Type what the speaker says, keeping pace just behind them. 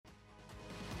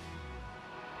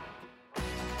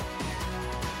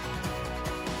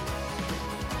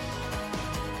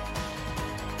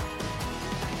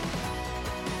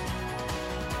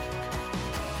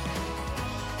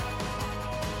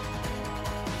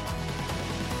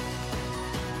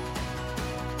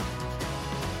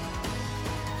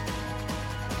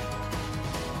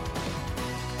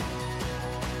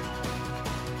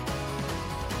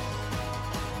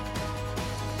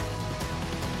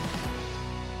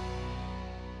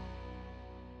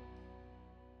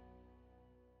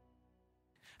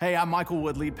Hey, I'm Michael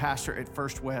Wood, lead pastor at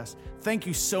First West. Thank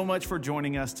you so much for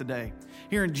joining us today.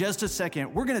 Here in just a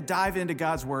second, we're going to dive into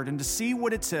God's Word and to see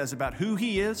what it says about who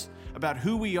He is, about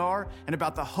who we are, and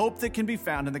about the hope that can be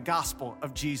found in the gospel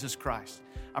of Jesus Christ.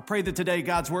 I pray that today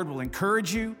God's Word will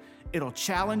encourage you, it'll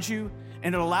challenge you,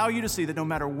 and it'll allow you to see that no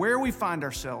matter where we find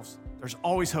ourselves, there's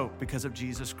always hope because of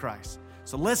Jesus Christ.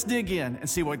 So let's dig in and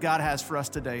see what God has for us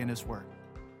today in His Word.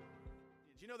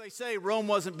 You know, they say Rome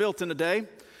wasn't built in a day.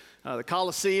 The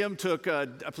Colosseum took, I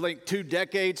think, 2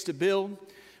 decades to build.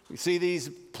 We see these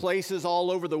places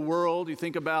all over the world. You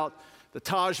think about the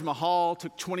Taj Mahal,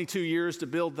 took 22 years to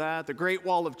build that. The Great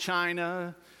Wall of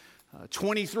China,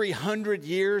 2,300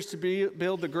 years to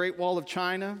build the Great Wall of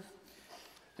China.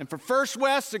 And for First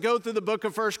West to go through the book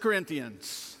of 1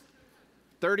 Corinthians,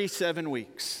 37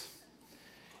 weeks.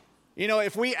 You know,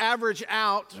 if we average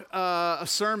out a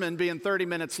sermon being 30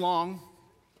 minutes long,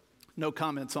 no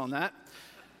comments on that.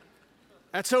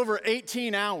 That's over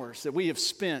 18 hours that we have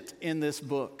spent in this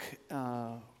book,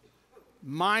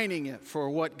 mining it for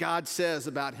what God says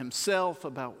about Himself,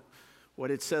 about what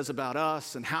it says about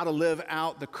us, and how to live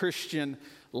out the Christian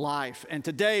life. And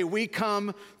today we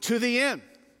come to the end,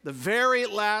 the very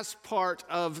last part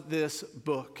of this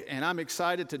book. And I'm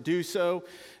excited to do so.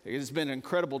 It has been an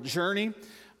incredible journey.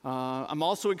 I'm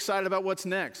also excited about what's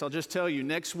next. I'll just tell you,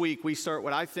 next week we start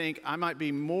what I think I might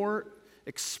be more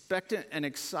expectant and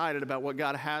excited about what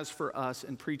God has for us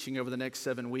in preaching over the next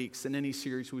 7 weeks than any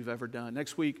series we've ever done.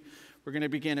 Next week, we're going to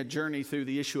begin a journey through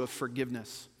the issue of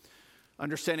forgiveness.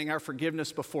 Understanding our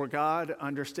forgiveness before God,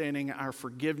 understanding our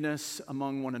forgiveness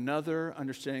among one another,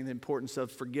 understanding the importance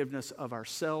of forgiveness of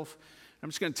ourselves. I'm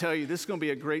just going to tell you, this is going to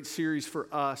be a great series for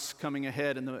us coming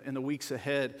ahead in the weeks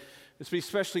ahead. This will be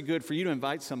especially good for you to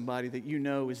invite somebody that you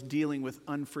know is dealing with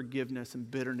unforgiveness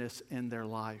and bitterness in their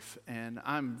life. And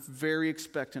I'm very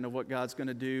expectant of what God's going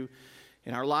to do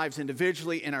in our lives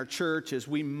individually, in our church, as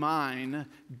we mine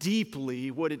deeply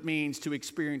what it means to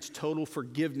experience total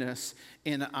forgiveness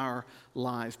in our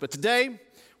lives. But today,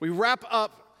 we wrap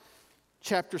up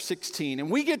chapter 16, and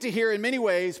we get to hear in many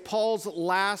ways Paul's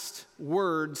last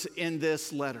words in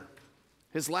this letter.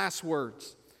 His last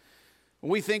words.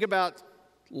 When we think about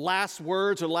last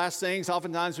words or last things,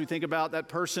 oftentimes we think about that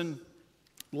person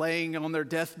laying on their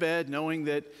deathbed, knowing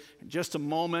that in just a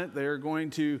moment they're going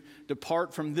to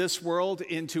depart from this world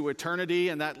into eternity,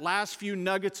 and that last few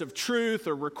nuggets of truth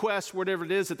or requests, whatever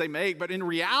it is that they make. But in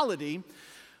reality,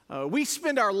 we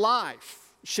spend our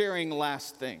life sharing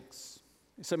last things.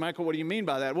 You say, Michael, what do you mean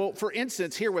by that? Well, for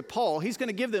instance, here with Paul, he's going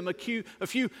to give them a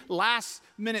few last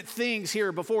minute things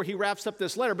here before he wraps up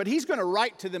this letter, but he's going to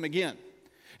write to them again.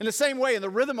 In the same way, in the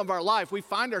rhythm of our life, we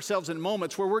find ourselves in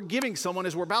moments where we're giving someone,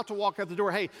 as we're about to walk out the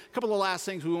door, hey, a couple of last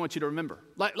things we want you to remember.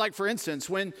 Like for instance,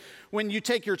 when you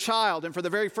take your child and for the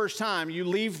very first time, you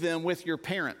leave them with your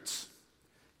parents.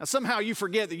 Now, somehow you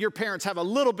forget that your parents have a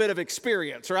little bit of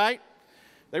experience, right?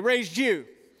 They raised you,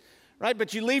 right?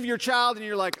 But you leave your child and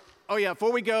you're like, oh yeah,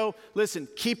 before we go, listen,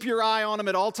 keep your eye on him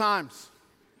at all times.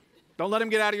 Don't let him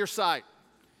get out of your sight.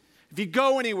 If you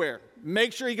go anywhere,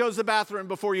 make sure he goes to the bathroom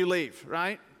before you leave,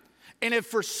 right? And if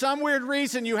for some weird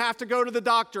reason you have to go to the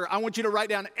doctor, I want you to write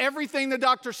down everything the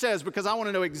doctor says because I want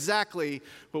to know exactly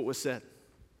what was said.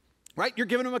 Right? You're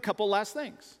giving them a couple last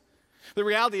things. The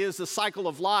reality is the cycle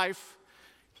of life.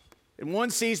 In one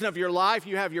season of your life,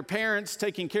 you have your parents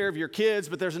taking care of your kids,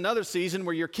 but there's another season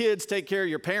where your kids take care of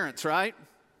your parents, right?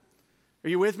 Are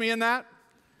you with me in that?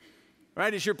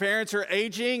 Right, as your parents are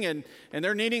aging and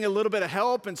they're needing a little bit of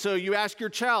help, and so you ask your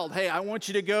child, hey, I want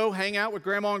you to go hang out with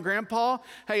grandma and grandpa.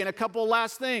 Hey, and a couple of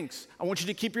last things. I want you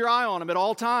to keep your eye on them at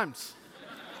all times.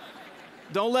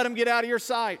 Don't let them get out of your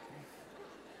sight.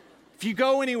 If you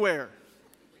go anywhere,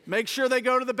 make sure they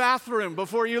go to the bathroom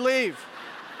before you leave.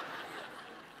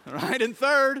 All right, and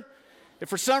third, if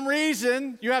for some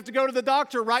reason you have to go to the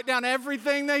doctor, write down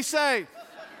everything they say.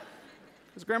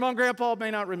 Because grandma and grandpa may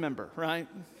not remember, right?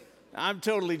 I'm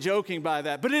totally joking by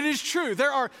that, but it is true.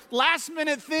 There are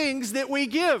last-minute things that we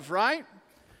give, right?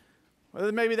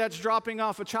 Whether maybe that's dropping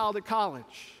off a child at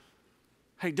college.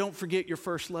 Hey, don't forget your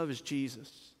first love is Jesus.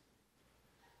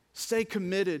 Stay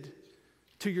committed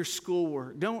to your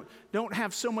schoolwork. Don't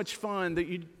have so much fun that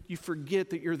you forget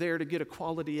that you're there to get a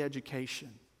quality education.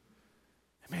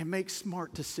 Man, make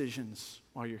smart decisions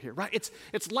while you're here, right?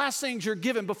 It's last things you're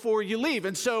given before you leave.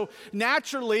 And so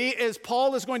naturally, as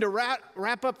Paul is going to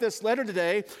wrap up this letter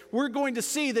today, we're going to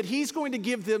see that he's going to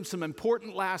give them some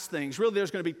important last things. Really,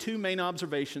 there's going to be 2 main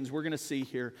observations we're going to see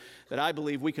here that I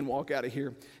believe we can walk out of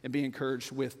here and be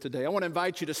encouraged with today. I want to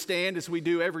invite you to stand as we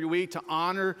do every week to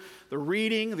honor the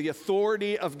reading, the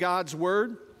authority of God's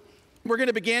word. We're going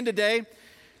to begin today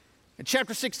In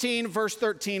chapter 16, verse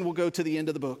 13, we'll go to the end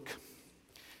of the book.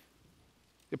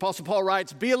 The Apostle Paul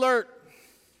writes, "Be alert,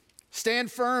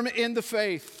 stand firm in the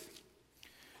faith,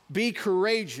 be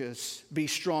courageous, be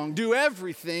strong, do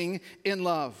everything in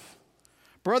love.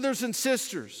 Brothers and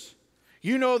sisters,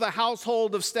 you know the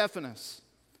household of Stephanas.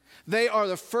 They are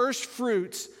the first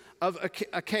fruits of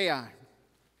Achaia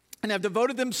and have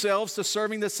devoted themselves to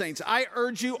serving the saints. I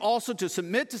urge you also to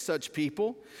submit to such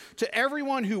people, to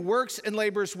everyone who works and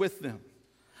labors with them.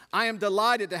 I am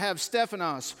delighted to have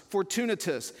Stephanas,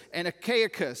 Fortunatus, and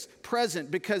Achaicus present,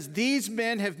 because these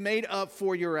men have made up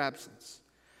for your absence.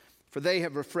 For they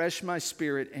have refreshed my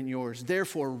spirit and yours.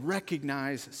 Therefore,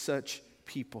 recognize such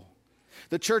people.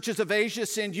 The churches of Asia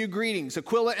send you greetings.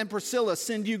 Aquila and Priscilla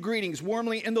send you greetings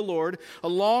warmly in the Lord,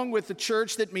 along with the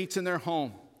church that meets in their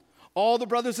home. All the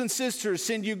brothers and sisters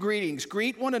send you greetings.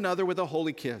 Greet one another with a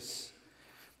holy kiss.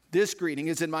 This greeting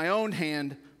is in my own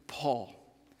hand, Paul.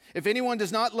 If anyone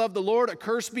does not love the Lord, a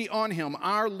curse be on him.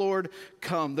 Our Lord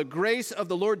come. The grace of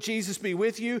the Lord Jesus be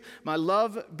with you. My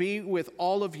love be with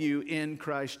all of you in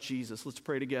Christ Jesus." Let's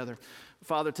pray together.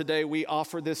 Father, today we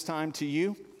offer this time to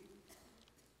you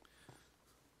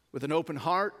with an open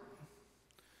heart,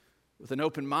 with an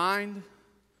open mind,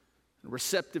 and a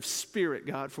receptive spirit,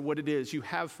 God, for what it is you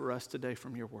have for us today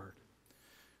from your word.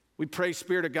 We pray,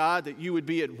 Spirit of God, that you would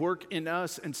be at work in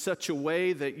us in such a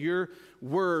way that your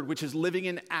word, which is living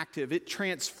and active, it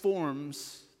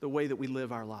transforms the way that we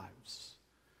live our lives.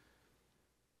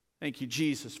 Thank you,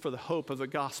 Jesus, for the hope of the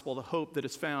gospel, the hope that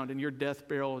is found in your death,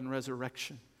 burial, and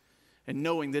resurrection. And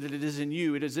knowing that it is in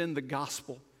you, it is in the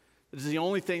gospel. It is the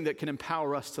only thing that can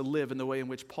empower us to live in the way in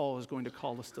which Paul is going to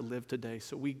call us to live today.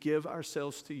 So we give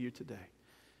ourselves to you today.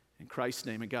 In Christ's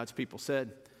name, and God's people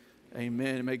said,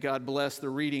 amen. And may God bless the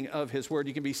reading of his word.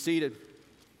 You can be seated.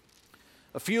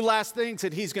 A few last things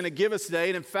that he's going to give us today.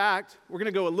 And in fact, we're going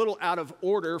to go a little out of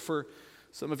order for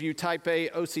some of you type A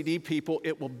OCD people.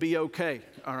 It will be okay,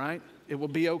 all right? It will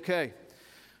be okay.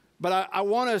 But I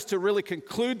want us to really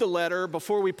conclude the letter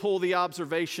before we pull the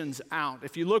observations out.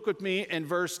 If you look with me in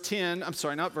verse 19,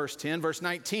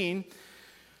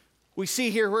 we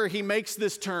see here where he makes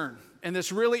this turn. And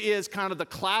this really is kind of the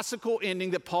classical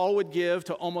ending that Paul would give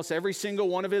to almost every single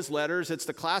one of his letters. It's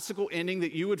the classical ending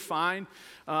that you would find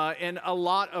in a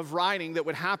lot of writing that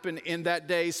would happen in that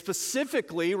day,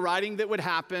 specifically writing that would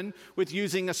happen with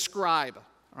using a scribe.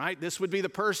 All right, this would be the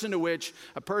person to which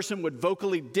a person would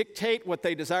vocally dictate what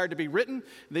they desired to be written.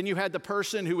 Then you had the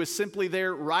person who was simply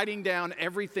there writing down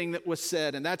everything that was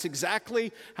said. And that's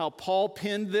exactly how Paul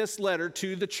penned this letter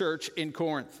to the church in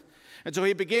Corinth. And so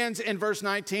he begins in verse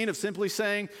 19 of simply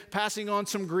saying, passing on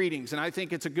some greetings. And I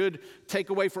think it's a good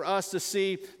takeaway for us to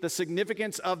see the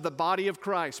significance of the body of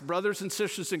Christ. Brothers and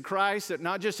sisters in Christ, that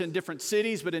not just in different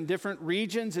cities, but in different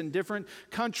regions, in different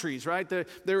countries, right?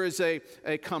 There is a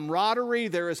camaraderie,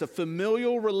 there is a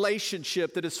familial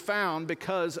relationship that is found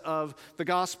because of the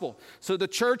gospel. So the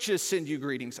churches send you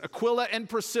greetings. Aquila and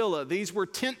Priscilla, these were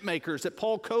tent makers that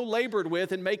Paul co-labored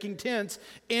with in making tents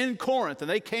in Corinth.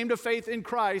 And they came to faith in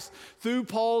Christ through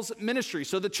Paul's ministry.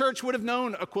 So the church would have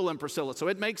known Aquila and Priscilla. So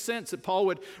it makes sense that Paul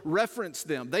would reference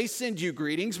them. They send you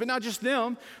greetings, but not just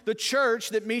them, the church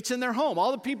that meets in their home,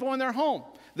 all the people in their home,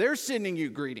 they're sending you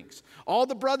greetings. All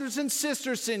the brothers and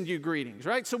sisters send you greetings,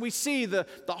 right? So we see the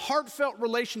heartfelt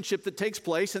relationship that takes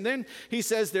place. And then he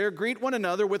says there, greet one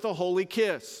another with a holy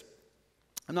kiss.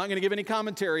 I'm not going to give any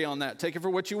commentary on that. Take it for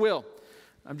what you will.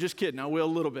 I'm just kidding. I will a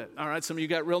little bit. All right. Some of you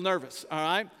got real nervous. All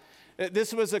right.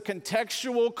 This was a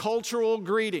contextual, cultural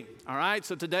greeting, all right?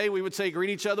 So today we would say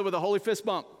greet each other with a holy fist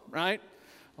bump, right?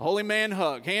 A holy man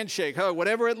hug, handshake, hug,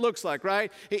 whatever it looks like,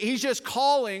 right? He's just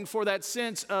calling for that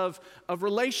sense of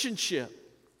relationship,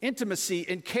 intimacy,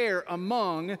 and care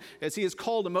among, as he has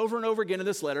called them over and over again in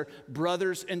this letter,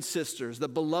 brothers and sisters, the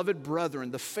beloved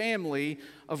brethren, the family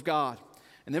of God.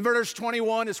 And then verse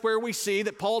 21 is where we see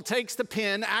that Paul takes the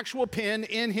pen, actual pen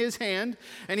in his hand,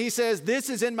 and he says,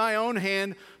 this is in my own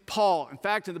hand, Paul. In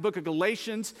fact, in the book of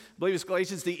Galatians, I believe it's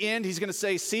Galatians, the end, he's going to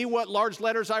say, see what large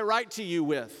letters I write to you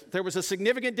with. There was a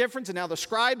significant difference in how the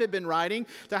scribe had been writing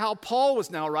to how Paul was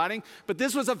now writing, but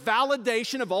this was a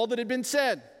validation of all that had been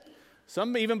said.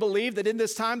 Some even believe that in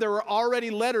this time there were already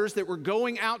letters that were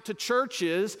going out to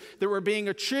churches that were being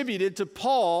attributed to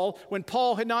Paul when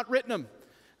Paul had not written them.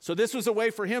 So this was a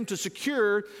way for him to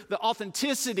secure the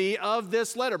authenticity of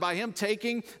this letter by him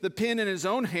taking the pen in his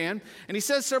own hand. And he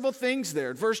says several things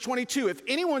there. Verse 22, if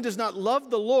anyone does not love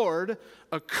the Lord,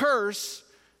 a curse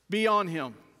be on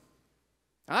him.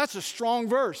 Now that's a strong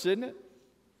verse, isn't it?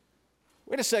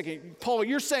 Wait a second, Paul,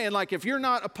 you're saying like if you're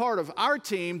not a part of our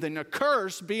team, then a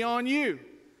curse be on you.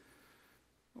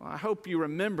 Well, I hope you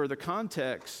remember the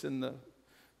context and the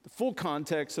full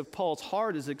context of Paul's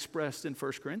heart is expressed in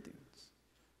 1 Corinthians.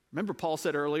 Remember, Paul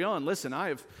said early on, listen, I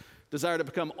have desired to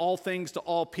become all things to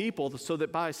all people so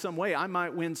that by some way I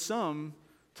might win some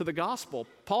to the gospel.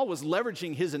 Paul was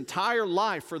leveraging his entire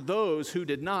life for those who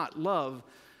did not love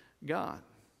God.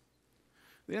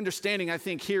 The understanding, I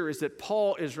think, here is that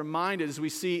Paul is reminded, as we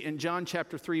see in John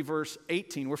chapter 3, verse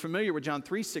 18. We're familiar with John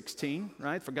 3:16,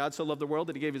 right? For God so loved the world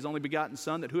that he gave his only begotten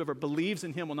Son, that whoever believes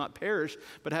in him will not perish,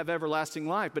 but have everlasting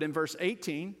life. But in verse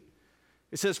 18,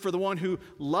 it says, for the one who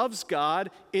loves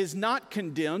God is not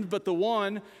condemned, but the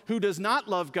one who does not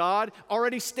love God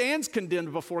already stands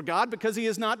condemned before God because he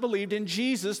has not believed in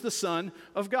Jesus, the Son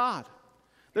of God.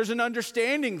 There's an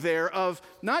understanding there of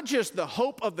not just the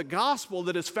hope of the gospel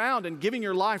that is found in giving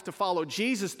your life to follow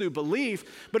Jesus through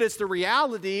belief, but it's the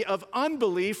reality of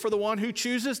unbelief for the one who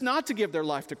chooses not to give their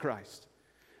life to Christ.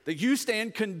 That you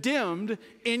stand condemned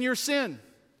in your sin.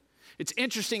 It's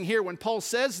interesting here when Paul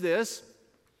says this,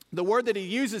 the word that he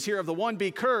uses here of the one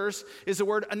be cursed is the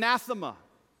word anathema.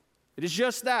 It is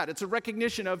just that. It's a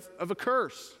recognition of a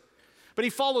curse. But he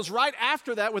follows right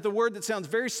after that with a word that sounds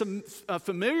very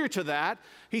familiar to that.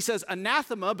 He says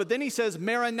anathema, but then he says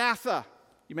maranatha.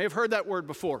 You may have heard that word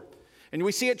before. And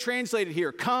we see it translated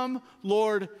here, come,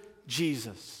 Lord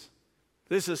Jesus.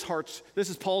 This is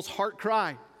Paul's heart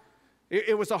cry.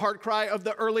 It was the heart cry of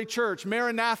the early church.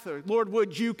 Maranatha, Lord,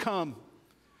 would you come?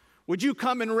 Would you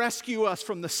come and rescue us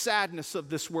from the sadness of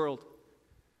this world?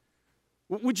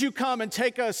 Would you come and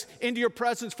take us into your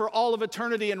presence for all of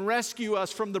eternity and rescue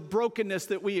us from the brokenness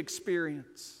that we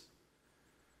experience?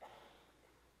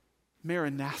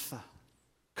 Maranatha.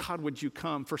 God, would you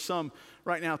come? For some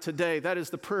right now today, that is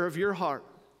the prayer of your heart.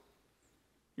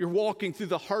 You're walking through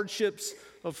the hardships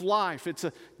of life. It's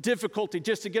a difficulty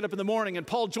just to get up in the morning, and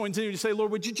Paul joins in to say,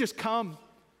 Lord, would you just come?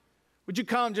 Would you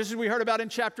come, just as we heard about in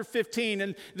chapter 15,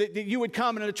 and that you would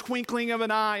come in a twinkling of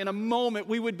an eye, in a moment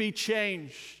we would be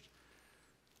changed.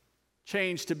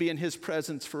 Changed to be in his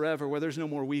presence forever, where there's no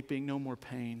more weeping, no more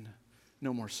pain,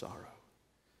 no more sorrow.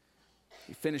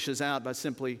 He finishes out by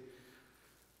simply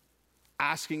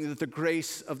asking that the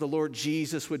grace of the Lord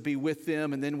Jesus would be with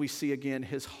them, and then we see again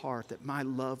his heart, that my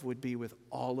love would be with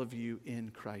all of you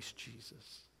in Christ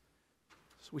Jesus.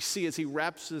 So we see as he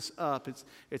wraps this up,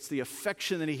 it's the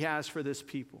affection that he has for these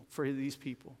people.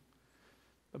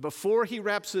 But before he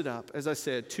wraps it up, as I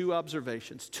said, two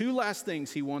observations, two last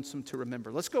things he wants them to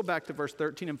remember. Let's go back to verse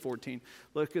 13 and 14.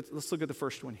 Let's look at the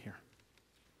first one here.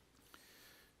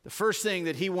 The first thing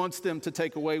that he wants them to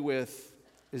take away with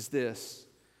is this,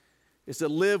 is to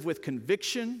live with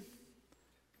conviction,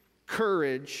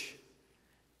 courage,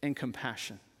 and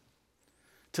compassion.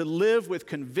 To live with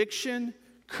conviction,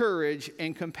 courage,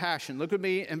 and compassion. Look at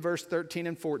me in verse 13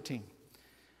 and 14.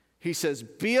 He says,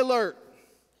 be alert.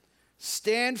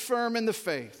 Stand firm in the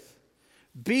faith.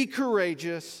 Be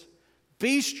courageous.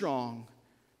 Be strong.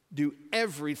 Do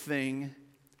everything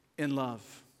in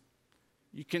love.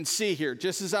 You can see here,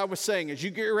 just as I was saying, as you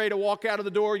get ready to walk out of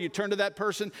the door, you turn to that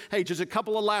person, hey, just a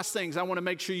couple of last things I want to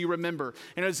make sure you remember.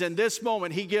 And it's in this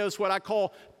moment he gives what I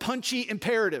call punchy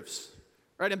imperatives.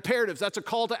 Right? Imperatives, that's a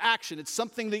call to action. It's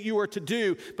something that you are to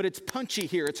do, but it's punchy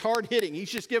here. It's hard hitting. He's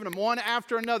just giving them one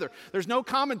after another. There's no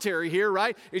commentary here,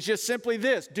 right? It's just simply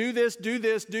this. Do this, do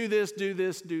this, do this, do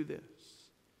this, do this.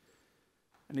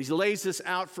 And he lays this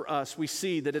out for us. We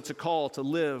see that it's a call to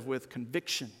live with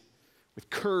conviction,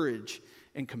 with courage,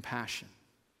 and compassion.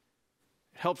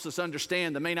 It helps us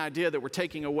understand the main idea that we're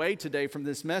taking away today from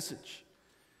this message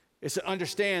is to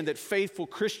understand that faithful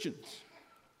Christians,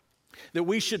 that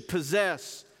we should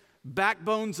possess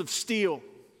backbones of steel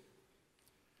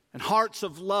and hearts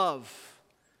of love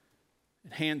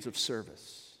and hands of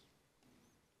service.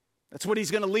 That's what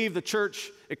he's going to leave the church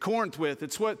at Corinth with.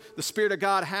 It's what the Spirit of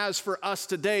God has for us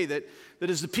today, that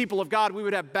as the people of God, we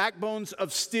would have backbones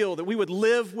of steel, that we would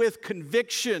live with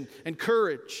conviction and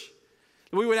courage,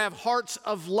 that we would have hearts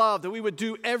of love, that we would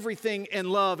do everything in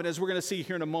love, and as we're going to see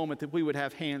here in a moment, that we would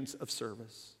have hands of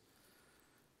service.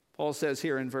 Paul says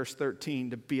here in verse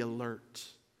 13 to be alert.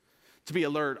 To be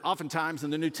alert. Oftentimes in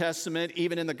the New Testament,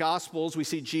 even in the Gospels, we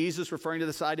see Jesus referring to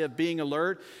this idea of being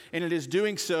alert. And it is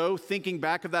doing so, thinking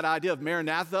back of that idea of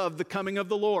Maranatha, of the coming of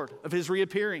the Lord, of his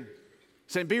reappearing.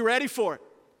 Saying, be ready for it.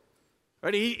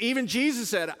 Right? Even Jesus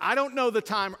said, I don't know the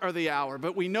time or the hour,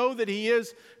 but we know that he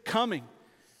is coming.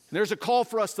 And there's a call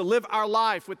for us to live our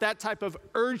life with that type of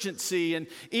urgency and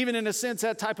even in a sense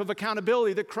that type of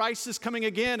accountability that Christ is coming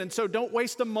again. And so don't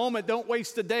waste a moment, don't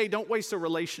waste a day, don't waste a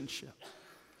relationship.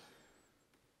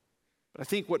 But I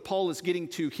think what Paul is getting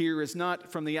to here is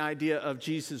not from the idea of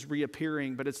Jesus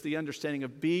reappearing, but it's the understanding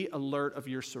of be alert of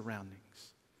your surroundings.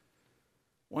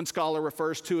 One scholar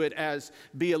refers to it as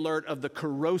be alert of the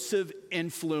corrosive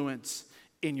influence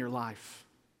in your life.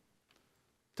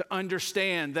 To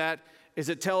understand that, as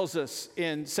it tells us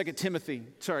in 2 Timothy,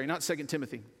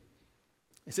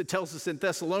 as it tells us in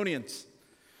Thessalonians,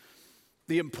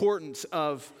 the importance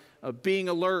of being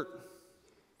alert,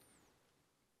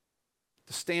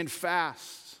 to stand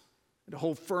fast, and to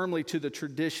hold firmly to the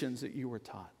traditions that you were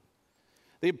taught.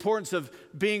 The importance of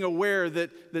being aware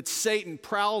that Satan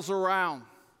prowls around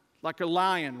like a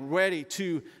lion ready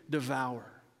to devour.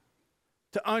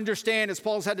 To understand, as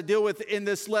Paul's had to deal with in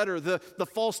this letter, the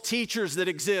false teachers that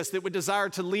exist that would desire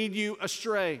to lead you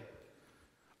astray.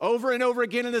 Over and over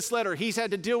again in this letter, he's had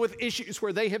to deal with issues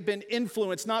where they have been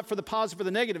influenced, not for the positive or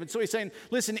the negative. And so he's saying,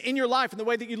 listen, in your life and the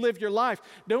way that you live your life,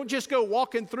 don't just go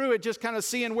walking through it, just kind of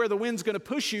seeing where the wind's going to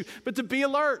push you, but to be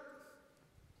alert.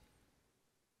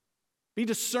 Be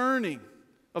discerning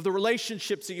of the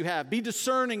relationships that you have. Be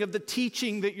discerning of the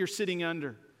teaching that you're sitting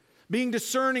under. Being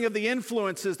discerning of the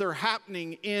influences that are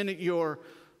happening in your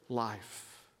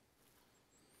life.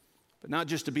 But not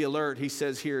just to be alert, he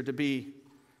says here,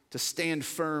 to stand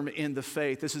firm in the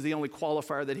faith. This is the only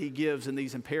qualifier that he gives in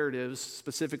these imperatives,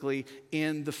 specifically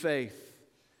in the faith.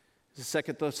 The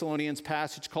 2 Thessalonians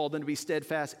passage called them to be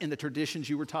steadfast in the traditions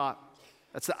you were taught.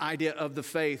 That's the idea of the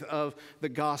faith, of the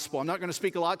gospel. I'm not going to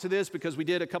speak a lot to this because we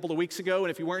did a couple of weeks ago, and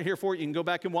if you weren't here for it, you can go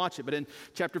back and watch it. But in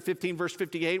chapter 15, verse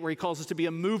 58, where he calls us to be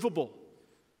immovable,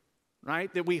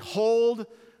 right? That we hold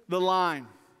the line.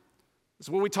 This is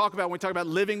what we talk about when we talk about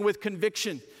living with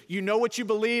conviction. You know what you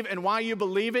believe and why you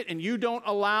believe it, and you don't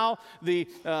allow the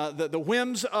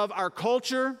whims of our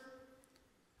culture,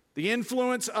 the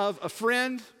influence of a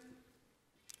friend.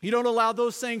 You don't allow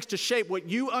those things to shape what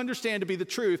you understand to be the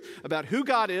truth about who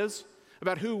God is,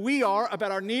 about who we are,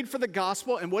 about our need for the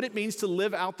gospel, and what it means to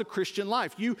live out the Christian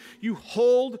life. You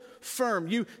hold firm.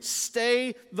 You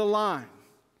stay the line.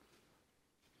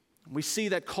 We see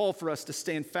that call for us to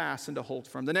stand fast and to hold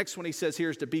firm. The next one he says here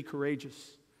is to be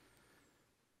courageous.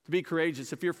 To be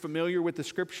courageous. If you're familiar with the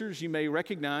scriptures, you may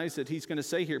recognize that he's going to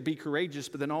say here, be courageous,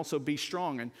 but then also be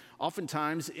strong. And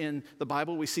oftentimes in the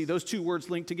Bible, we see those two words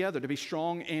linked together, to be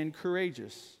strong and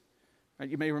courageous. Right?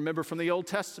 You may remember from the Old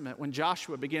Testament when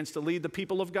Joshua begins to lead the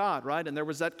people of God, right? And there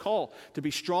was that call to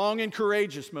be strong and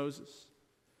courageous, Moses.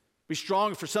 Be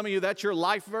strong. For some of you, that's your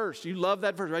life verse. You love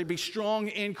that verse, right? Be strong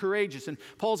and courageous. And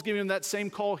Paul's giving them that same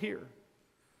call here.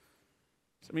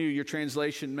 Some of you, your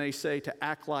translation may say to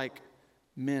act like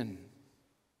men.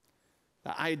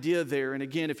 The idea there, and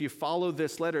again, if you follow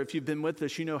this letter, if you've been with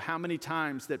us, you know how many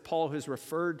times that Paul has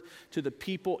referred to the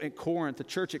people at Corinth, the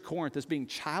church at Corinth, as being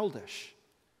childish.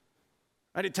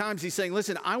 Right? At times he's saying,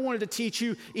 listen, I wanted to teach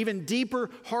you even deeper,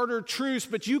 harder truths,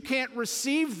 but you can't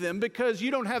receive them because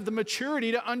you don't have the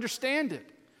maturity to understand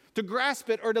it, to grasp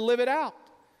it, or to live it out.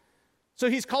 So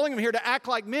he's calling them here to act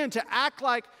like men, to act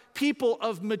like people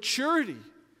of maturity,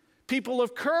 people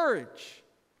of courage.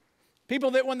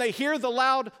 People that when they hear the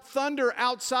loud thunder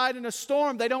outside in a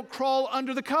storm, they don't crawl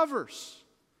under the covers.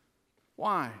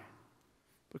 Why?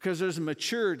 Because there's a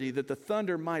maturity that the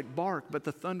thunder might bark, but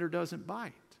the thunder doesn't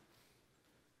bite.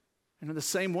 And in the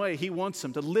same way, he wants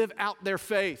them to live out their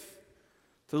faith,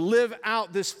 to live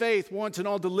out this faith once and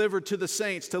all delivered to the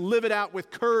saints, to live it out with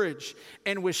courage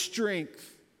and with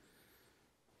strength.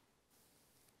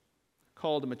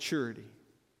 Call to maturity,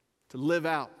 to live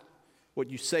out what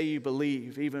you say you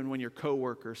believe, even when your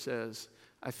coworker says,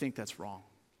 I think that's wrong.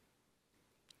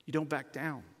 You don't back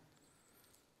down.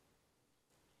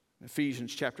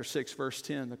 Ephesians chapter 6, verse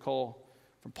 10, the call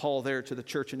from Paul there to the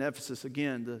church in Ephesus,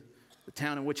 again, the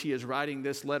town in which he is writing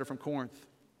this letter from Corinth.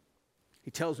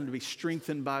 He tells them to be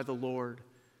strengthened by the Lord,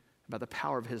 by the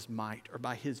power of his might, or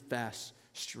by his vast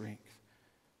strength.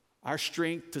 Our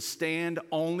strength to stand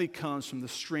only comes from the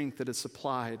strength that is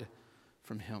supplied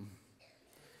from him.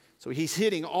 So he's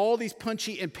hitting all these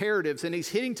punchy imperatives, and he's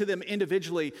hitting to them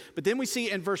individually. But then we see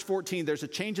in verse 14, there's a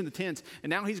change in the tense, and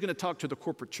now he's going to talk to the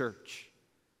corporate church.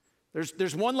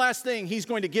 There's one last thing he's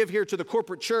going to give here to the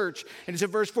corporate church, and it's in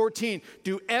verse 14.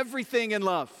 Do everything in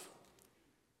love.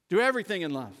 Do everything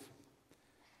in love.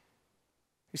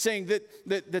 He's saying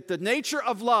that the nature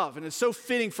of love, and it's so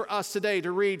fitting for us today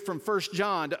to read from 1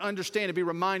 John, to understand and be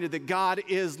reminded that God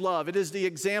is love. It is the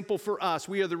example for us.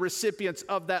 We are the recipients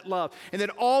of that love. And that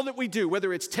all that we do,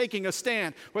 whether it's taking a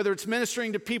stand, whether it's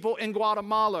ministering to people in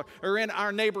Guatemala or in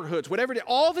our neighborhoods, whatever it is,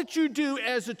 all that you do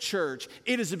as a church,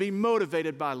 it is to be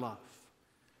motivated by love.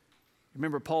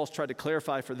 Remember, Paul's tried to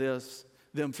clarify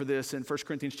them for this in 1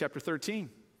 Corinthians chapter 13.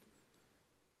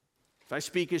 If I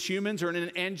speak as humans or in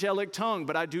an angelic tongue,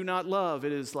 but I do not love,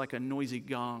 it is like a noisy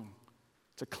gong.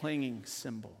 It's a clanging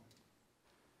cymbal.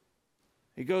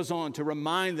 He goes on to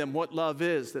remind them what love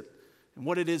is and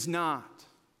what it is not.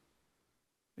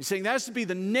 He's saying that has to be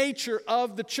the nature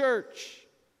of the church.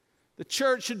 The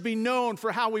church should be known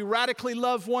for how we radically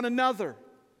love one another.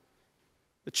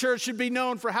 The church should be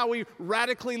known for how we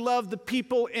radically love the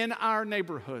people in our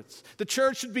neighborhoods. The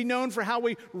church should be known for how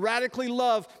we radically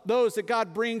love those that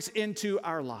God brings into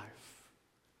our life.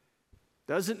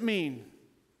 Doesn't mean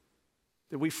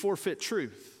that we forfeit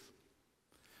truth,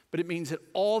 but it means that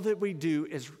all that we do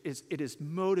is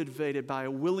motivated by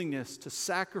a willingness to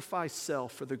sacrifice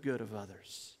self for the good of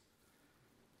others.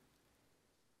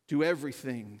 Do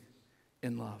everything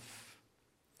in love.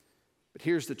 But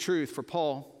here's the truth for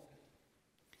Paul.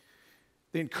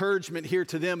 The encouragement here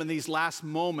to them in these last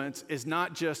moments is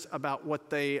not just about what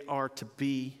they are to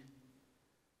be,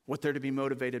 what they're to be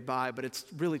motivated by, but it's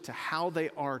really to how they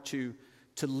are to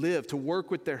live, to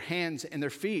work with their hands and their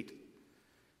feet.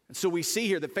 And so we see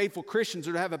here that faithful Christians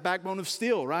are to have a backbone of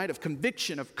steel, right? Of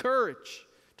conviction, of courage,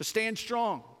 to stand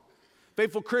strong.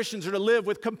 Faithful Christians are to live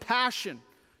with compassion,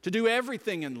 to do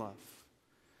everything in love.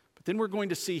 But then we're going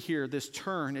to see here this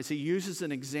turn as he uses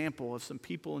an example of some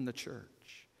people in the church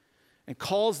and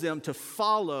calls them to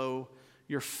follow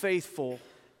your faithful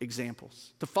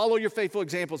examples. To follow your faithful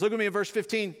examples. Look at me in verse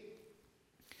 15.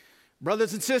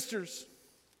 Brothers and sisters,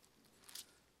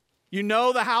 you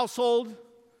know the household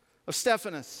of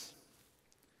Stephanas.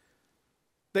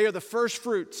 They are the first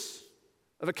fruits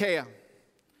of Achaia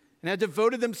and have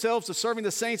devoted themselves to serving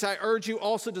the saints. I urge you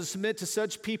also to submit to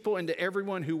such people and to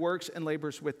everyone who works and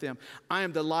labors with them. I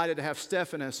am delighted to have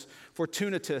Stephanas,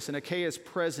 Fortunatus, and Achaeus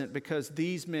present because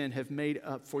these men have made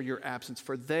up for your absence,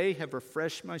 for they have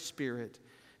refreshed my spirit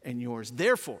and yours.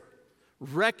 Therefore,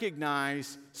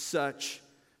 recognize such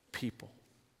people.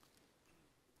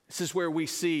 This is where we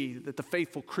see that the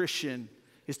faithful Christian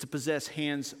is to possess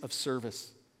hands of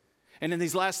service. And in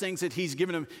these last things that he's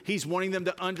given them, he's wanting them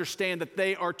to understand that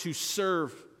they are to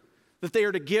serve, that they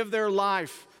are to give their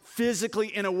life physically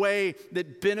in a way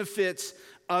that benefits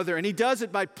others. And he does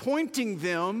it by pointing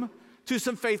them to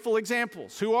some faithful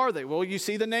examples. Who are they? Well, you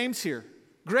see the names here.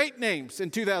 Great names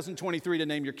in 2023 to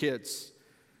name your kids.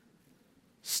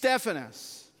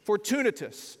 Stephanas,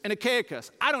 Fortunatus, and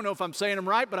Achaicus. I don't know if I'm saying them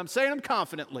right, but I'm saying them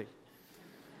confidently.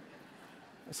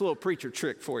 That's a little preacher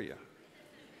trick for you.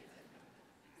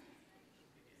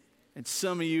 And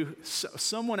some of you,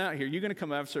 someone out here, you're going to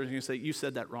come after us and you're going to say, you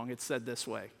said that wrong. It's said this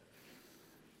way.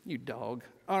 You dog.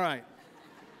 All right.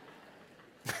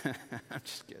 I'm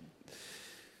just kidding.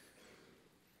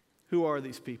 Who are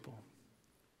these people?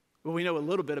 Well, we know a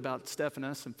little bit about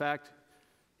Stephanas. In fact,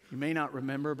 you may not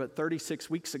remember, but 36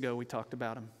 weeks ago we talked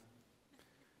about him.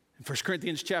 In 1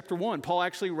 Corinthians chapter 1, Paul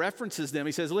actually references them.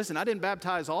 He says, listen, I didn't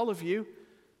baptize all of you,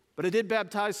 but I did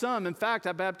baptize some. In fact,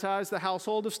 I baptized the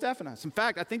household of Stephanas. In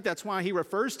fact, I think that's why he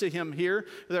refers to him here,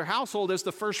 their household, as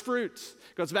the first fruits.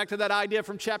 It goes back to that idea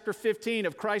from chapter 15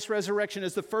 of Christ's resurrection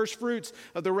as the first fruits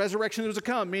of the resurrection that was to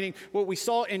come, meaning what we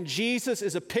saw in Jesus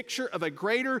is a picture of a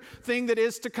greater thing that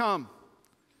is to come.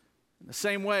 In the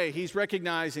same way, he's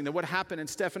recognizing that what happened in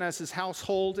Stephanas'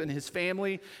 household and his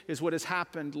family is what has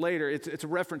happened later. It's a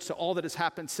reference to all that has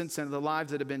happened since then, the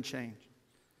lives that have been changed.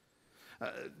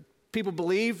 People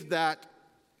believe that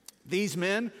these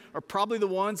men are probably the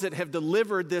ones that have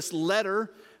delivered this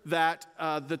letter that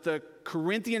the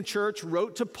Corinthian church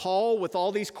wrote to Paul with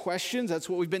all these questions. That's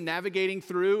what we've been navigating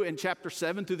through in chapter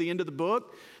 7 through the end of the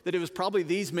book. That it was probably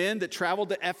these men that traveled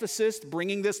to Ephesus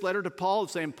bringing this letter to Paul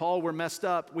saying, Paul, we're messed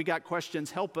up. We got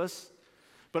questions. Help us.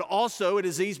 But also it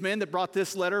is these men that brought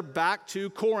this letter back to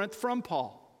Corinth from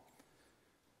Paul.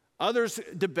 Others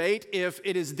debate if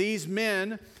it is these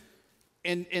men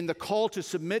in the call to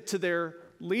submit to their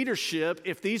leadership,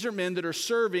 if these are men that are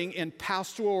serving in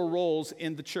pastoral roles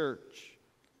in the church.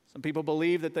 Some people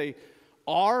believe that they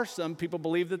are, some people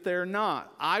believe that they're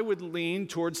not. I would lean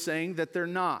towards saying that they're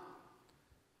not.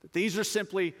 That these are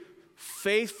simply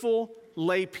faithful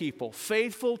lay people,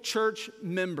 faithful church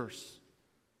members.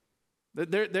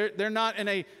 They're not in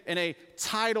a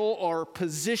title or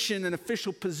position, an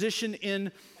official position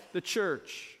in the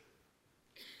church.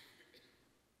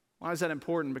 Why is that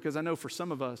important? Because I know for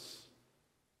some of us,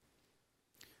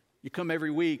 you come every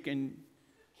week and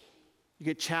you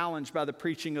get challenged by the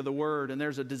preaching of the word, and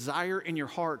there's a desire in your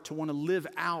heart to want to live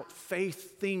out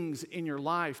faith things in your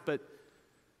life. But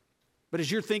as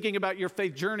you're thinking about your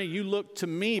faith journey, you look to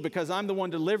me because I'm the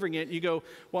one delivering it. And you go,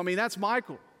 well, I mean, that's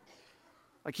Michael.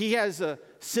 Like he has a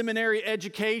seminary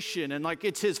education and like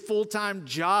it's his full-time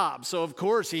job. So of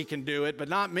course he can do it, but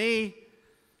not me.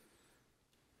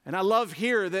 And I love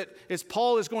here that as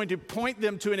Paul is going to point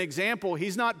them to an example,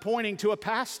 he's not pointing to a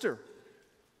pastor.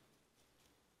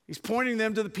 He's pointing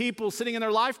them to the people sitting in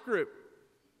their life group.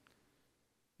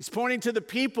 He's pointing to the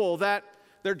people that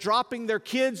they're dropping their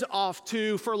kids off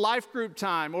to for life group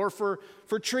time or for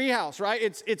treehouse, right?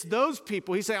 It's those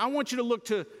people. He's saying, I want you to look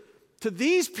to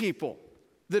these people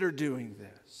that are doing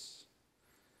this.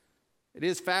 It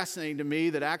is fascinating to me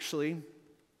that actually,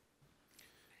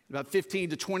 about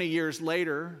 15 to 20 years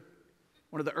later,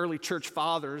 one of the early church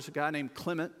fathers, a guy named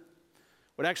Clement,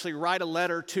 would actually write a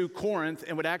letter to Corinth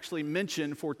and would actually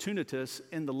mention Fortunatus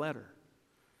in the letter.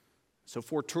 So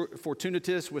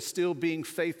Fortunatus was still being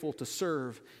faithful to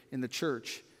serve in the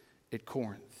church at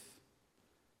Corinth.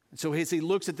 And so as he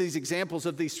looks at these examples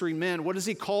of these three men, what does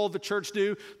he call the church to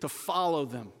do? To follow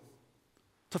them.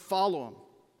 To follow them.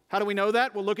 How do we know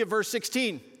that? Well, look at verse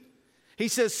 16. He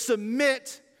says,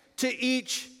 submit to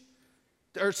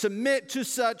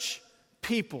such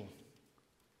people.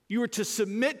 You are to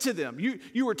submit to them.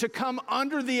 You are to come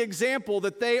under the example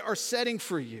that they are setting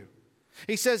for you.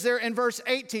 He says there in verse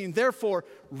 18, therefore,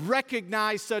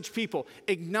 recognize such people.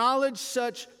 Acknowledge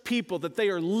such people that they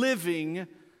are living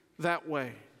that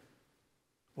way.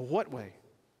 Well, what way?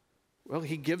 Well,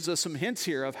 he gives us some hints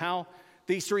here of how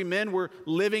these three men were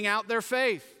living out their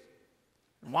faith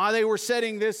and why they were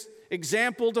setting this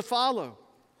example to follow.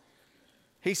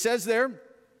 He says there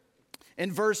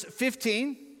in verse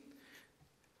 15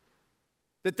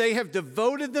 that they have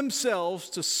devoted themselves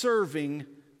to serving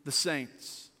the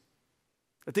saints.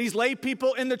 That these lay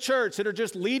people in the church that are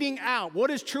just leading out, what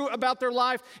is true about their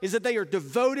life is that they are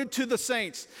devoted to the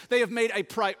saints. They have made a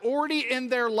priority in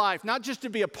their life, not just to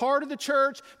be a part of the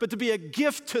church, but to be a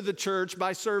gift to the church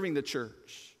by serving the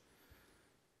church.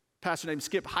 A pastor named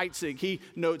Skip Heitzig, he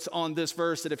notes on this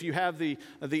verse that if you have the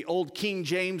old King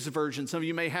James Version, some of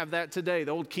you may have that today, the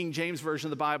old King James Version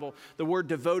of the Bible, the word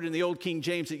devoted in the old King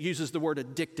James, it uses the word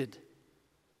addicted.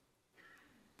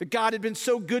 That God had been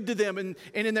so good to them, and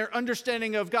in their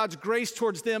understanding of God's grace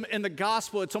towards them in the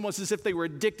gospel, it's almost as if they were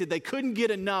addicted. They couldn't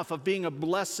get enough of being a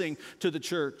blessing to the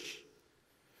church.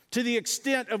 To the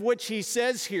extent of which he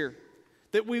says here,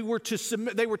 that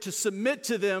they were to submit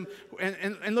to them,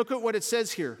 and look at what it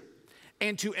says here.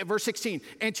 And to, verse 16,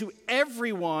 and to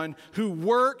everyone who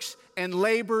works and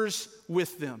labors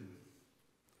with them.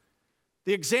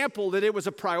 The example that it was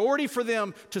a priority for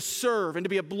them to serve and to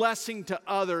be a blessing to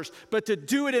others, but to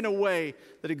do it in a way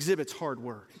that exhibits hard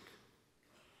work.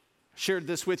 I shared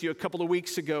this with you a couple of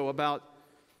weeks ago about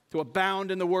to abound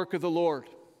in the work of the Lord.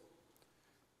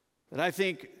 That I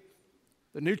think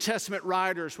the New Testament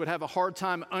writers would have a hard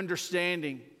time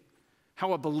understanding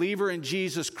how a believer in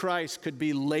Jesus Christ could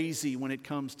be lazy when it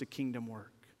comes to kingdom work.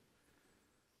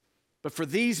 But for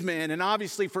these men, and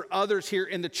obviously for others here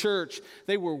in the church,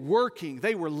 they were working,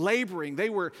 they were laboring, they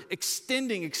were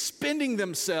expending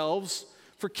themselves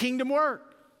for kingdom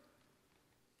work.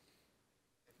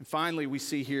 And finally, we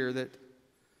see here that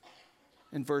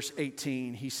in verse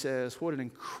 18, he says, what an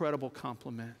incredible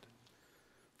compliment.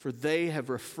 For they have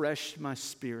refreshed my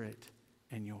spirit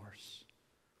and yours.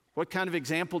 What kind of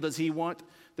example does he want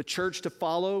the church to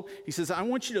follow? He says, I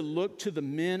want you to look to the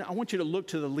men. I want you to look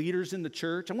to the leaders in the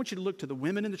church. I want you to look to the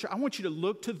women in the church. I want you to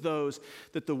look to those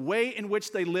that the way in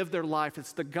which they live their life,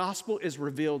 it's the gospel is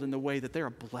revealed in the way that they're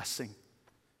a blessing.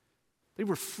 They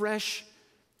refresh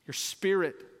your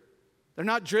spirit. They're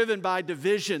not driven by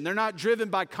division. They're not driven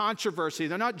by controversy.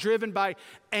 They're not driven by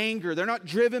anger. They're not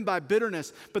driven by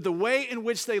bitterness. But the way in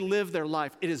which they live their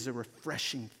life, it is a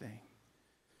refreshing thing.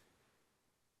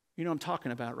 You know what I'm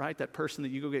talking about, right? That person that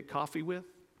you go get coffee with.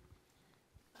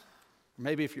 Or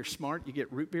maybe if you're smart, you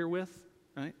get root beer with,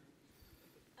 right? And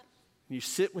you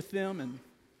sit with them and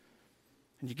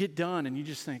you get done and you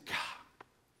just think, God,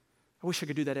 I wish I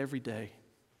could do that every day.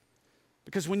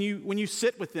 Because when you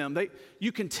sit with them,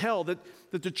 you can tell that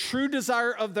the true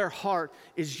desire of their heart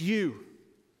is you.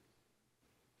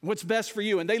 What's best for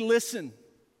you. And they listen.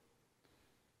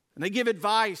 And they give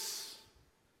advice.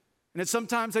 And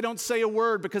sometimes they don't say a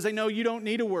word because they know you don't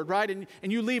need a word, right? And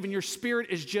you leave and your spirit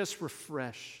is just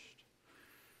refreshed.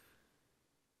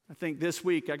 I think this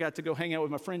week I got to go hang out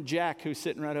with my friend Jack, who's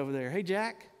sitting right over there. Hey,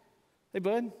 Jack. Hey,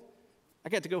 bud. I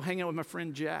got to go hang out with my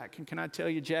friend Jack. And can I tell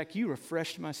you, Jack, you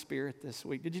refreshed my spirit this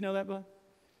week. Did you know that, bud?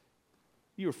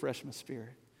 You refreshed my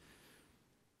spirit.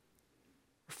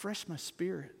 Refresh my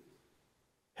spirit.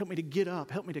 Help me to get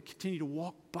up. Help me to continue to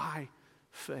walk by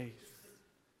faith.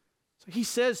 So he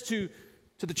says to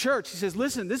the church, he says,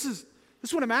 listen, this is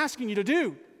what I'm asking you to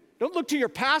do. Don't look to your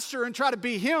pastor and try to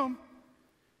be him.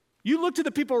 You look to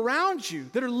the people around you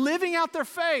that are living out their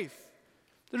faith,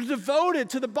 that are devoted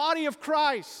to the body of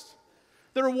Christ.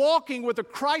 that are walking with a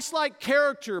Christ-like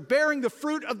character, bearing the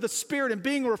fruit of the Spirit and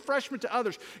being a refreshment to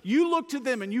others, you look to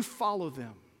them and you follow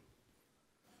them.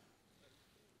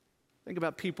 Think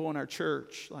about people in our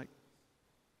church like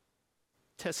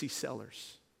Tessie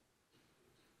Sellers.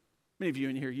 Many of you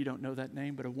in here, you don't know that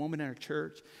name, but a woman in our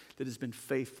church that has been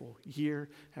faithful year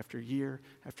after year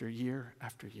after year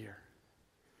after year.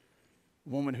 A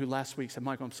woman who last week said,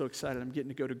 Michael, I'm so excited. I'm getting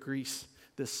to go to Greece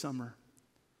this summer.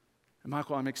 And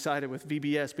Michael, I'm excited with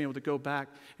VBS being able to go back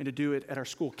and to do it at our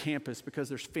school campus because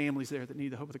there's families there that need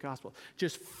the hope of the gospel.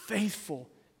 Just faithful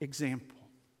example.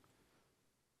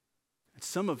 And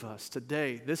some of us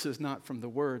today, this is not from the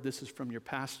word, this is from your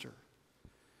pastor.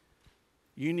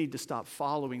 You need to stop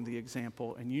following the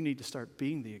example and you need to start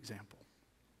being the example.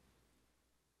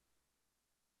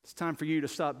 It's time for you to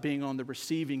stop being on the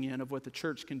receiving end of what the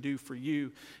church can do for you.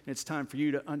 And it's time for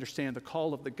you to understand the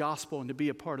call of the gospel and to be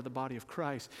a part of the body of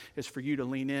Christ is for you to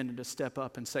lean in and to step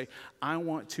up and say, I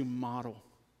want to model.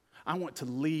 I want to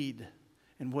lead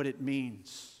in what it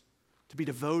means to be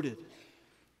devoted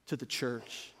to the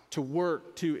church, to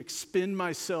work, to expend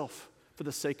myself for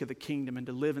the sake of the kingdom and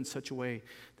to live in such a way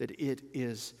that it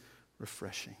is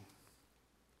refreshing.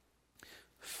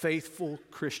 Faithful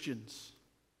Christians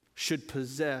should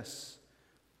possess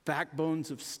backbones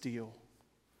of steel,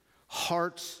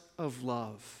 hearts of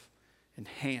love, and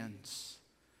hands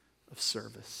of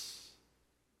service.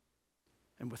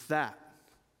 And with that,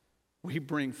 we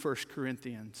bring 1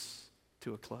 Corinthians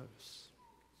to a close.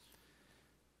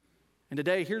 And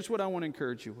today, here's what I want to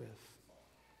encourage you with.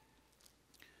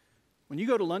 When you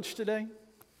go to lunch today,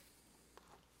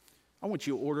 I want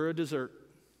you to order a dessert.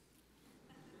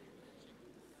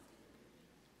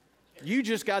 You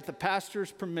just got the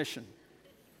pastor's permission.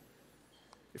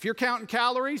 If you're counting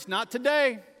calories, not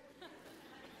today.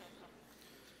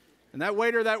 And that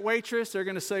waiter, that waitress, they're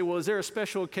going to say, well, is there a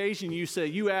special occasion? You say,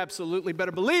 you absolutely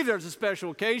better believe there's a special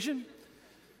occasion.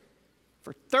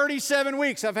 For 37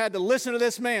 weeks, I've had to listen to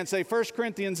this man say 1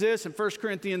 Corinthians this and 1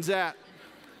 Corinthians that.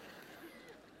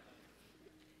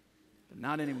 But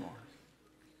not anymore.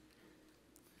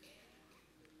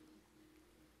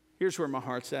 Here's where my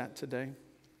heart's at today.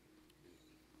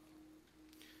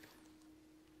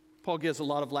 Paul gives a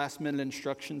lot of last-minute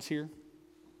instructions here.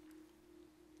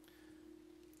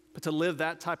 But to live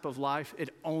that type of life, it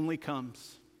only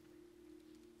comes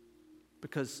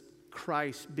because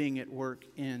Christ being at work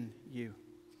in you.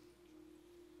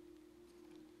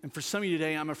 And for some of you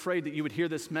today, I'm afraid that you would hear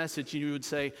this message and you would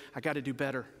say, I got to do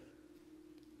better.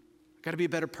 I got to be a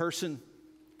better person.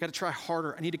 I got to try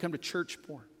harder. I need to come to church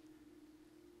more.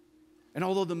 And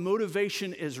although the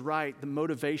motivation is right, the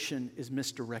motivation is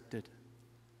misdirected.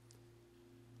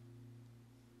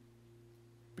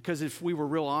 Because if we were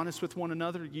real honest with one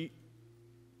another,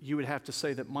 you would have to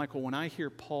say that, Michael, when I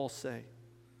hear Paul say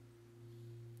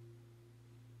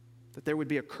that there would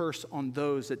be a curse on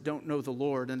those that don't know the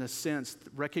Lord, in a sense,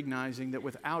 recognizing that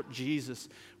without Jesus,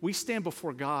 we stand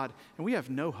before God and we have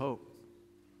no hope.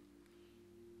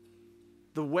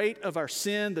 The weight of our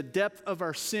sin, the depth of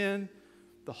our sin,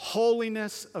 the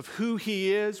holiness of who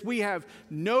He is, we have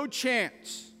no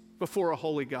chance before a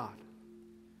holy God.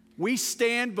 We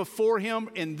stand before Him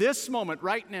in this moment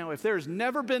right now. If there's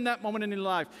never been that moment in your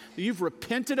life that you've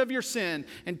repented of your sin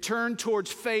and turned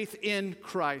towards faith in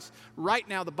Christ, right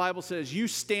now the Bible says you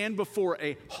stand before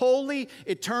a holy,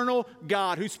 eternal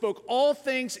God who spoke all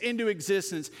things into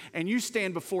existence, and you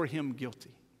stand before Him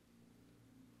guilty.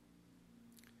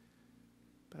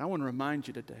 But I want to remind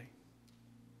you today,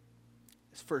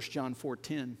 as 1 John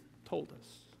 4:10 told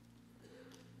us,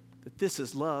 that this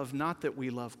is love, not that we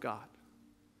love God,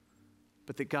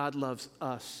 but that God loves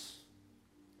us,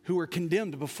 who are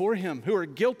condemned before Him, who are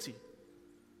guilty.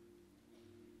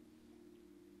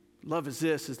 Love is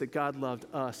this, is that God loved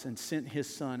us and sent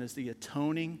His Son as the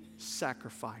atoning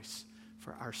sacrifice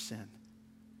for our sin.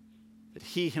 That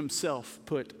He Himself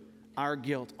put our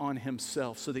guilt on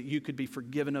Himself so that you could be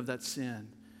forgiven of that sin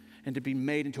and to be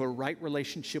made into a right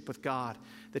relationship with God.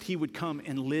 That He would come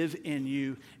and live in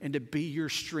you and to be your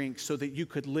strength so that you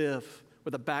could live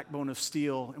with a backbone of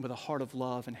steel and with a heart of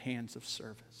love and hands of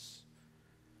service.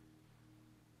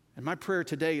 And my prayer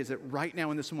today is that right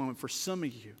now in this moment, for some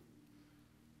of you,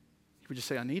 you would just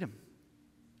say, I need Him.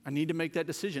 I need to make that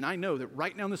decision. I know that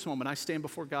right now in this moment, I stand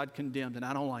before God condemned, and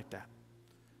I don't like that.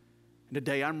 And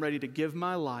today, I'm ready to give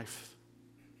my life,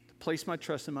 to place my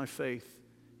trust and my faith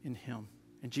in Him,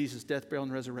 in Jesus' death, burial,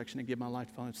 and resurrection, and give my life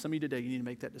to follow Him. Some of you today, you need to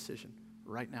make that decision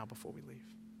right now before we leave.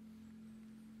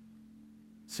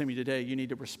 Some of you today, you need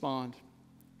to respond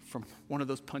from one of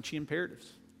those punchy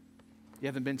imperatives. You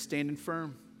haven't been standing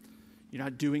firm. You're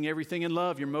not doing everything in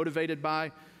love. You're motivated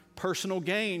by personal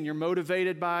gain. You're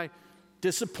motivated by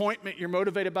disappointment. You're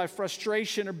motivated by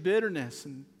frustration or bitterness.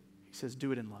 And he says,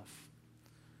 do it in love.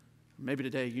 Maybe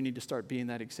today you need to start being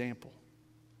that example.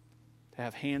 To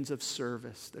have hands of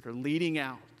service that are leading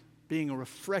out, being a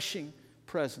refreshing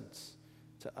presence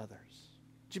to others.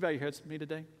 Would you bow your heads with me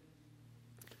today?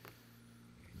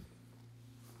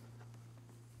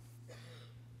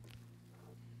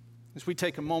 As we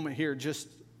take a moment here just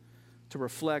to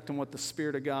reflect on what the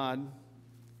Spirit of God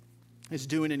is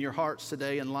doing in your hearts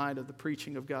today in light of the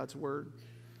preaching of God's Word.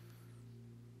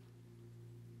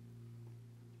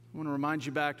 I want to remind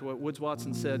you back to what Woods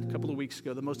Watson said a couple of weeks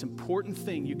ago. The most important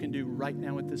thing you can do right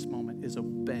now at this moment is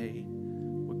obey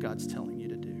what God's telling you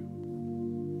to do.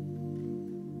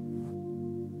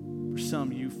 For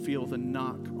some, you feel the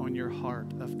knock on your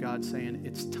heart of God saying,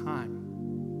 it's time.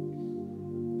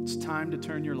 It's time to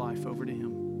turn your life over to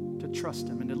Him, to trust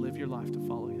Him, and to live your life to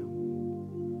follow Him.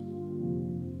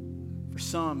 For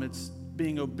some, it's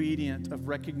being obedient of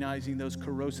recognizing those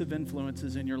corrosive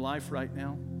influences in your life right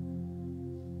now.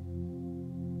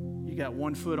 You got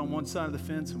one foot on one side of the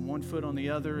fence and one foot on the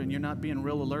other, and you're not being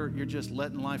real alert. You're just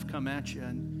letting life come at you,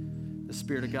 and the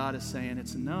Spirit of God is saying,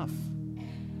 it's enough.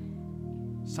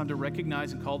 It's time to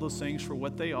recognize and call those things for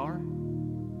what they are,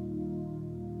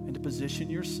 and to position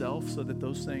yourself so that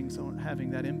those things aren't having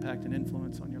that impact and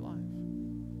influence on your life.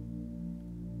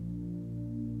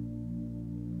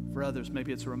 For others,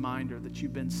 maybe it's a reminder that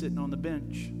you've been sitting on the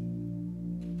bench.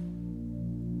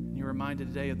 You're reminded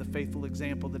today of the faithful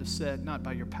example that is set, not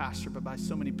by your pastor, but by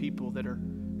so many people that are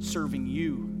serving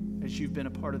you as you've been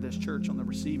a part of this church on the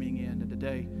receiving end. And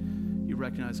today, you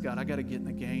recognize, God, I got to get in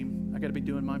the game. I got to be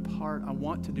doing my part. I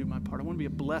want to do my part. I want to be a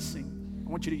blessing. I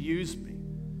want you to use me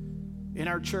in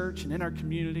our church and in our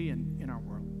community and in our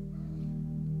world.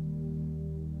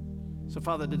 So,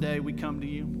 Father, today we come to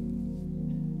you.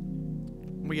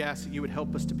 We ask that you would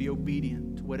help us to be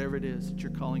obedient to whatever it is that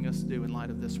you're calling us to do in light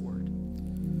of this word.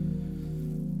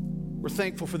 We're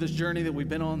thankful for this journey that we've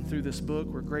been on through this book.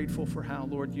 We're grateful for how,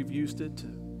 Lord, you've used it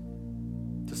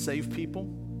to save people,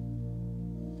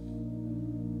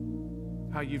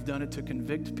 how you've done it to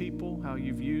convict people, how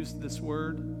you've used this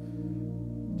word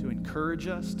to encourage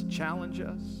us, to challenge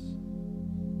us.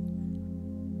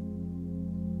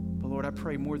 But Lord, I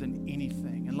pray more than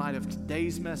anything, in light of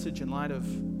today's message, in light of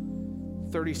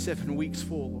 37 weeks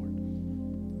full, Lord,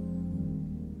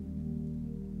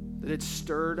 that it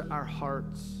stirred our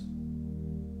hearts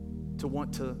to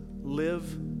want to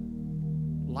live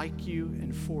like you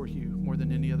and for you more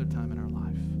than any other time in our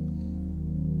life.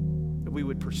 That we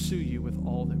would pursue you with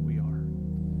all that we are.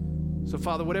 So,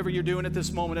 Father, whatever you're doing at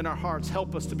this moment in our hearts,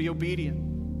 help us to be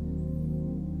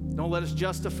obedient. Don't let us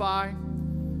justify.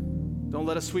 Don't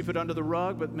let us sweep it under the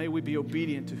rug, but may we be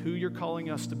obedient to who you're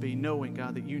calling us to be, knowing,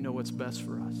 God, that you know what's best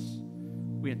for us.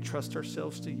 We entrust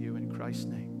ourselves to you in Christ's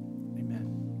name.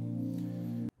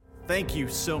 Thank you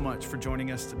so much for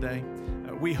joining us today.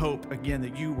 We hope, again,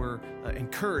 that you were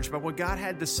encouraged by what God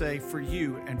had to say for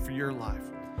you and for your life.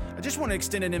 I just want to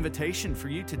extend an invitation for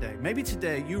you today. Maybe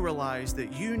today you realize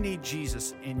that you need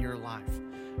Jesus in your life.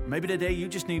 Maybe today you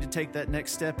just need to take that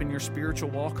next step in your spiritual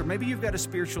walk, or maybe you've got a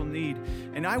spiritual need.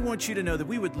 And I want you to know that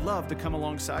we would love to come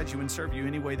alongside you and serve you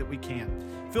any way that we can.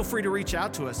 Feel free to reach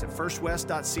out to us at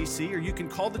firstwest.cc, or you can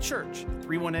call the church,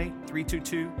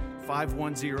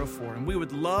 318-322-5104. And we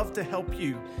would love to help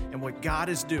you in what God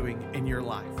is doing in your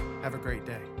life. Have a great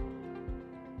day.